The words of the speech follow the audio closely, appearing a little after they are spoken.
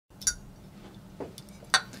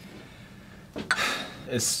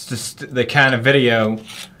it's just the kind of video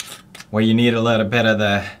where you need a little bit of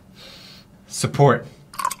the support.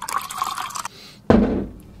 Dun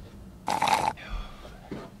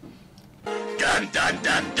dun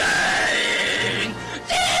dun dun!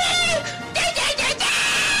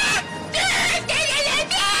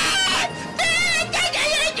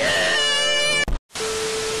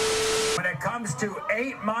 When it comes to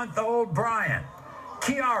 8-month-old Brian,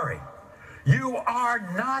 Kiari, you are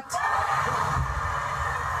not...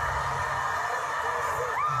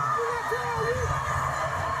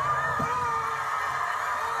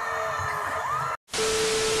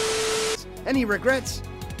 Any regrets?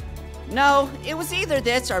 No, it was either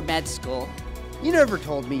this or med school. You never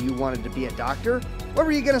told me you wanted to be a doctor. What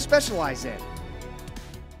were you going to specialize in?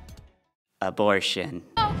 Abortion.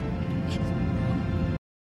 When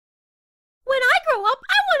I grow up,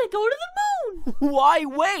 I want to go to the moon! Why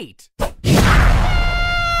wait?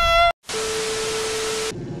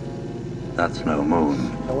 That's no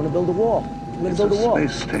moon. I want to build a wall. I'm going to build a wall.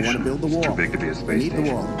 Space station. I want to build a wall. It's too big to be a space station.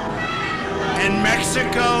 The wall. And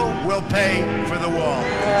Mexico will pay for the wall.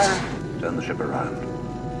 Turn the ship around.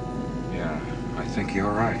 Yeah, I think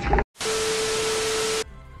you're right.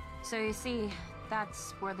 So you see,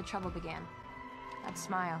 that's where the trouble began. That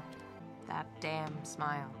smile. That damn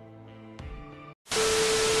smile.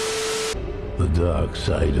 The dark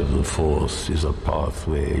side of the Force is a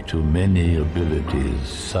pathway to many abilities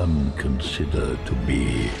some consider to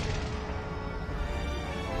be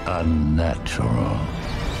unnatural.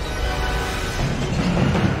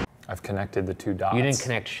 I've connected the two dots. You didn't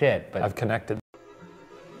connect shit, but I've connected.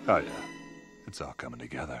 Oh yeah, it's all coming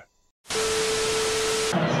together.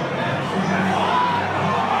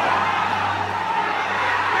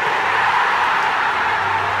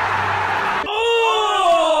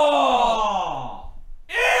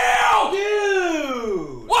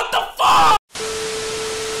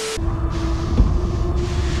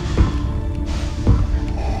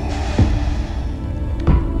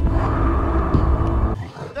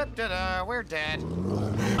 We're dead.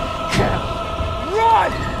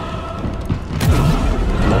 run!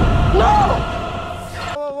 No!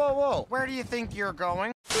 Whoa, whoa, whoa. Where do you think you're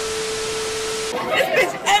going? This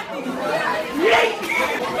bitch empty! Yeet!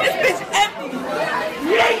 This bitch empty!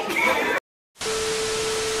 Yeet!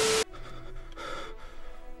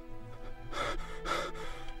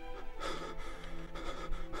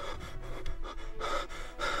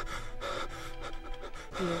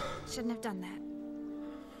 You shouldn't have done that.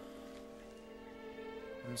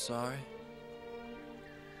 I'm sorry.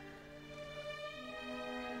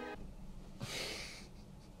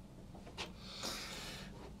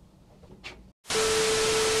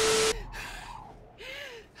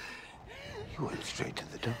 You went straight to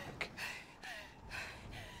the dark.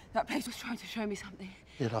 That place was trying to show me something.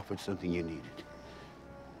 It offered something you needed.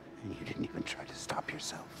 And you didn't even try to stop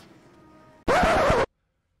yourself.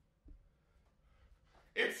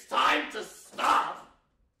 It's time to stop!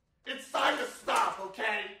 It's time to stop,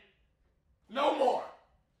 okay? No more!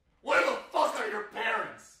 Where the fuck are your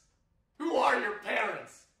parents? Who are your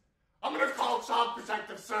parents? I'm gonna call Child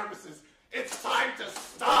Protective Services. It's time to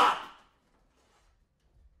stop!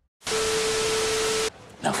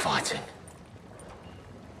 No fighting.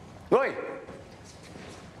 Oi!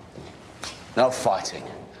 No fighting.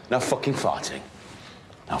 No fucking fighting.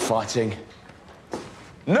 No fighting.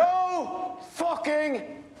 No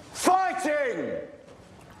fucking fighting!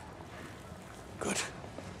 Good.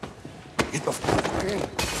 Get the fucking...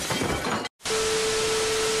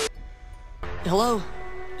 Hello?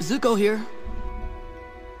 Zuko here.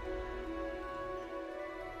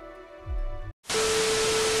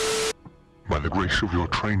 By the grace of your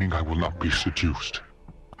training, I will not be seduced.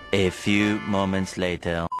 A few moments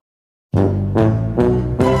later.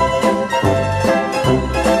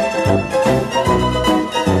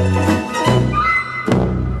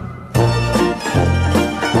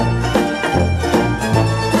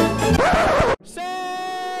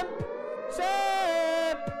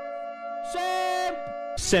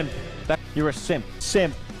 Simp. You're a simp.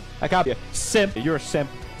 Simp. I got you. Simp. You're a simp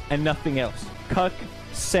and nothing else. Cuck.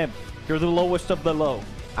 Simp. You're the lowest of the low.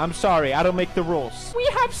 I'm sorry, I don't make the rules. We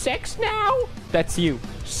have sex now? That's you.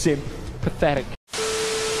 Simp. Pathetic.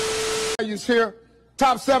 Here.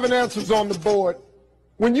 Top 7 answers on the board.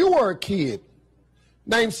 When you were a kid,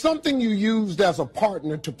 name something you used as a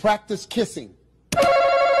partner to practice kissing.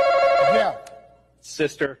 Yeah.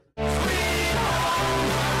 Sister.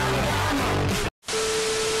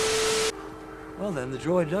 Well then, the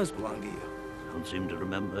droid does belong to you. Don't seem to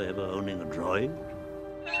remember ever owning a droid.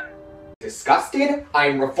 Disgusted, I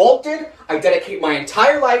am revolted, I dedicate my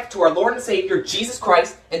entire life to our Lord and Savior, Jesus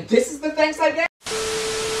Christ, and this is the thanks I get?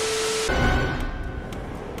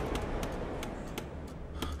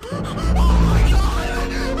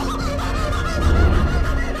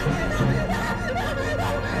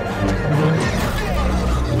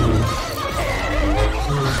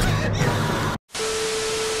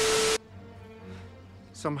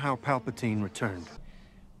 somehow Palpatine returned.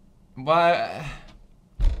 What?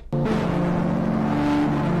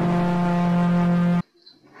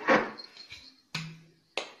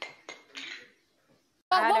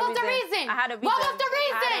 What was the reason? I had a reason. What was the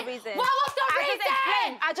reason? I had a reason. What was the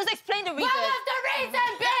reason? I just explained the reason. What was the reason,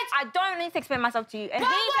 bitch? I don't need to explain myself to you. And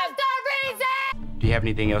what was the reason? Do you have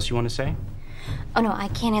anything else you want to say? Oh no, I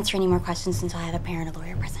can't answer any more questions until I have a parent or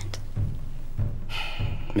lawyer present.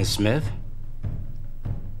 Miss Smith?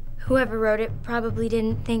 Whoever wrote it probably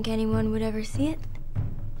didn't think anyone would ever see it.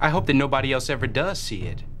 I hope that nobody else ever does see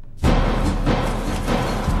it.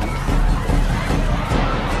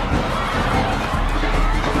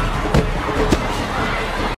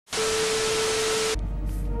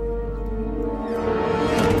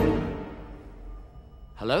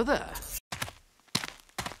 Hello there.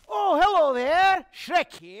 Oh, hello there.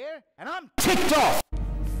 Shrek here, and I'm ticked off.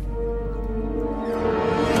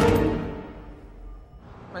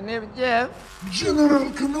 My name is Jeff. General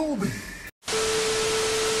Kenobi.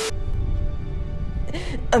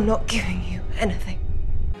 I'm not giving you anything.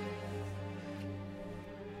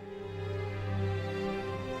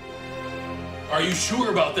 Are you sure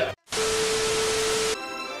about that?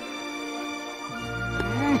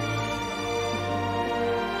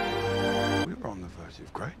 We were on the verge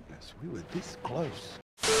of greatness. We were this close.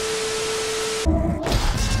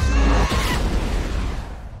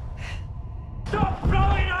 Stop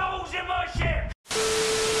blowing holes in my ship!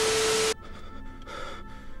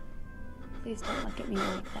 Please don't look at me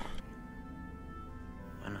like that.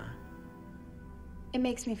 Why not? It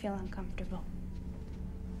makes me feel uncomfortable.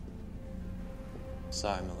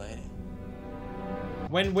 Sorry, milady.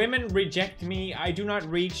 When women reject me, I do not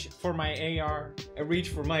reach for my AR. I reach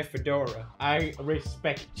for my fedora. I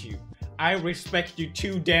respect you. I respect you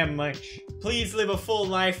too damn much. Please live a full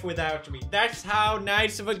life without me. That's how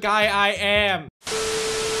nice of a guy I am.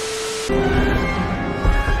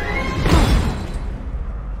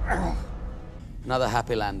 Another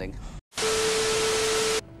happy landing.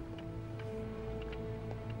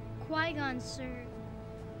 Qui-Gon, sir,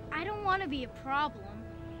 I don't want to be a problem.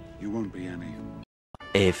 You won't be any.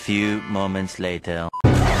 A few moments later.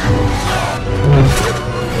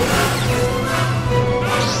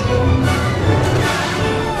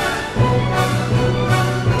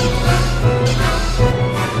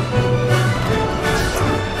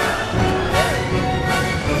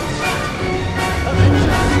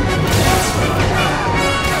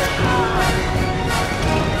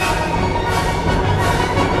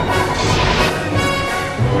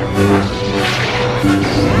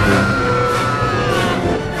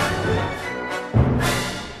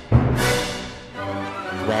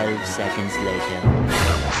 Seconds later.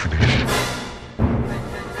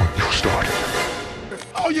 You started.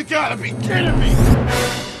 Oh, you gotta be kidding me!